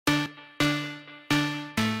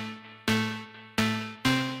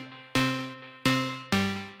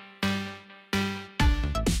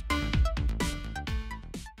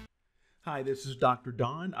Hi, this is Dr.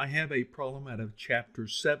 Don. I have a problem out of Chapter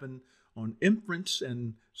 7 on inference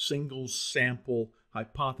and single sample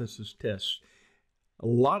hypothesis tests. A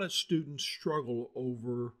lot of students struggle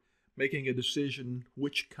over making a decision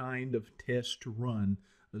which kind of test to run,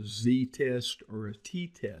 a z-test or a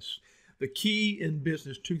t-test. The key in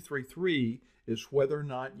Business 233 is whether or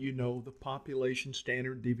not you know the population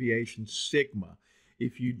standard deviation sigma.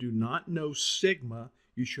 If you do not know sigma,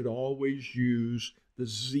 you should always use the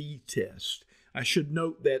z-test. I should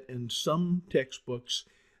note that in some textbooks,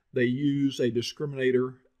 they use a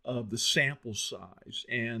discriminator of the sample size.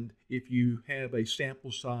 And if you have a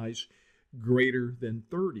sample size greater than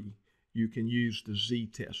 30, you can use the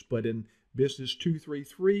z-test. But in Business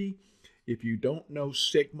 233, if you don't know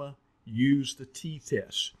sigma, use the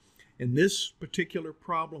t-test. In this particular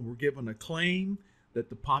problem, we're given a claim that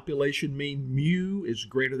the population mean mu is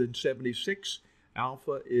greater than 76,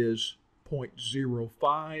 alpha is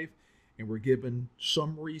 0.05, and we're given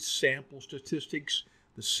summary sample statistics.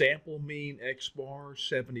 The sample mean x bar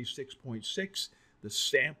 76.6, the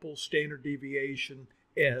sample standard deviation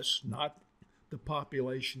s, not the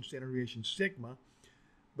population standard deviation sigma,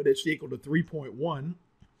 but it's equal to 3.1,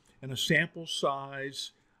 and a sample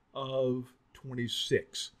size of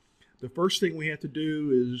 26. The first thing we have to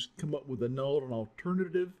do is come up with a null and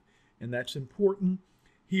alternative, and that's important.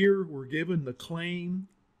 Here we're given the claim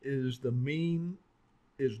is the mean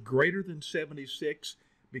is greater than 76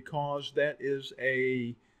 because that is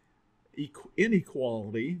a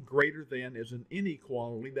inequality. Greater than is an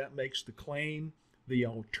inequality. That makes the claim the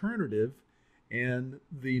alternative, and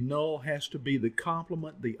the null has to be the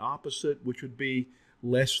complement, the opposite, which would be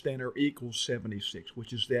less than or equal 76,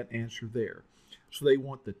 which is that answer there. So they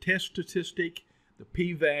want the test statistic, the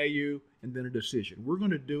p-value, and then a decision. We're going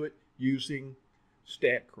to do it using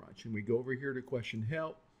StatCrunch, and we go over here to question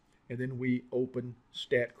help, and then we open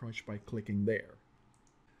StatCrunch by clicking there.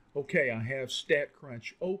 Okay, I have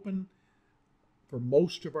StatCrunch open. For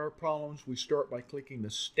most of our problems, we start by clicking the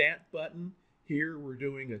Stat button. Here we're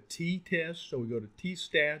doing a t-test, so we go to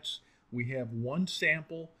t-stats. We have one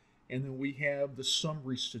sample, and then we have the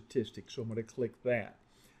summary statistics, so I'm going to click that.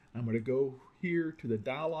 I'm going to go here to the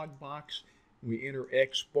dialog box. We enter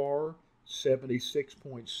x bar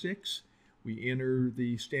 76.6. We enter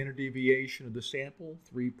the standard deviation of the sample,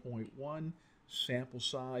 3.1. Sample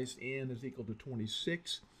size n is equal to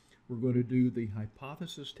 26. We're going to do the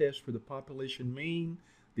hypothesis test for the population mean.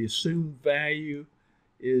 The assumed value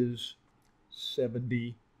is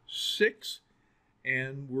 76.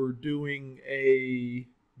 And we're doing a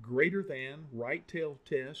greater than right tail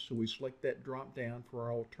test, so we select that drop down for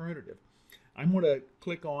our alternative. I'm going to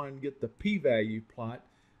click on get the p-value plot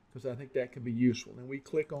because I think that can be useful. And we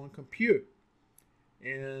click on compute,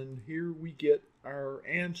 and here we get our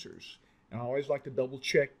answers. And I always like to double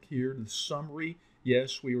check here the summary.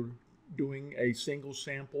 Yes, we were doing a single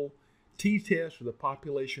sample t-test for the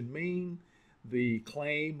population mean. The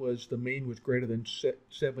claim was the mean was greater than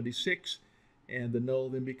 76, and the null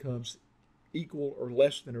then becomes equal or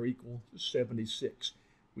less than or equal to 76.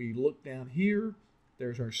 We look down here,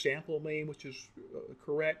 there's our sample mean, which is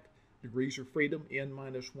correct. Degrees of freedom, n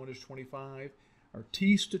minus 1 is 25. Our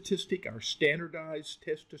t statistic, our standardized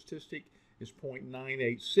test statistic, is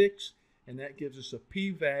 0.986, and that gives us a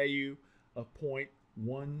p-value of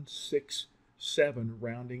 0.167,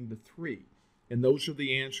 rounding to 3. And those are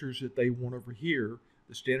the answers that they want over here.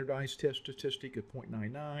 The standardized test statistic at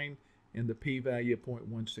 0.99 and the p-value of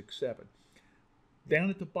 0.167. Down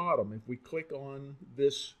at the bottom, if we click on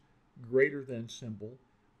this greater than symbol,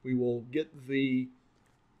 we will get the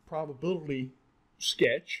probability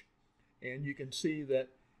sketch, and you can see that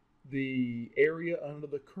the area under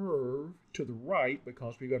the curve to the right,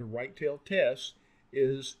 because we've got a right tail test,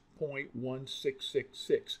 is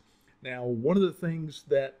 0.1666. Now, one of the things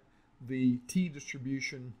that the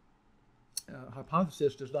t-distribution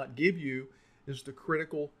hypothesis does not give you is the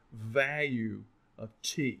critical value of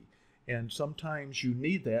t. And sometimes you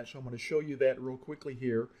need that, so I'm going to show you that real quickly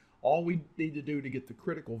here. All we need to do to get the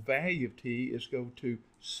critical value of t is go to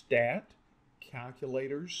Stat,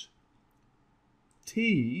 Calculators,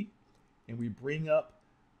 T, and we bring up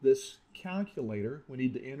this calculator. We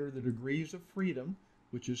need to enter the degrees of freedom,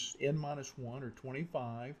 which is n minus 1 or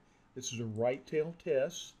 25. This is a right tail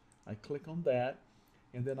test. I click on that,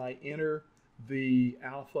 and then I enter the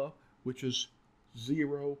alpha, which is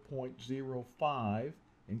 0.05,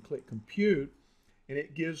 and click compute, and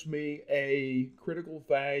it gives me a critical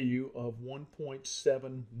value of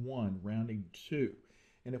 1.71, rounding to 2.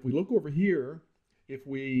 And if we look over here, if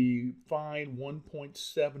we find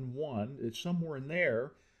 1.71, it's somewhere in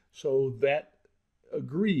there, so that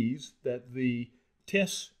agrees that the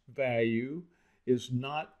test value is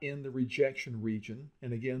not in the rejection region.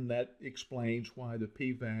 And again, that explains why the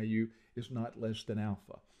p-value is not less than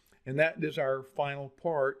alpha. And that is our final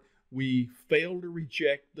part. We fail to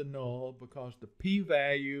reject the null because the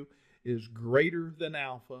p-value is greater than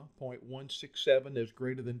alpha. 0.167 is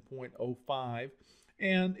greater than 0.05.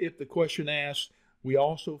 And if the question asks, we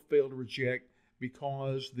also fail to reject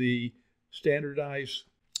because the standardized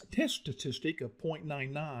test statistic of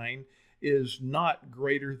 0.99 is not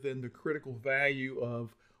greater than the critical value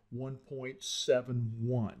of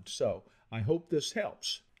 1.71. So I hope this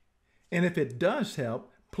helps. And if it does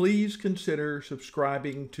help, please consider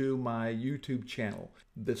subscribing to my YouTube channel,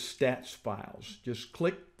 The Stats Files. Just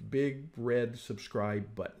click the big red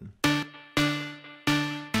subscribe button.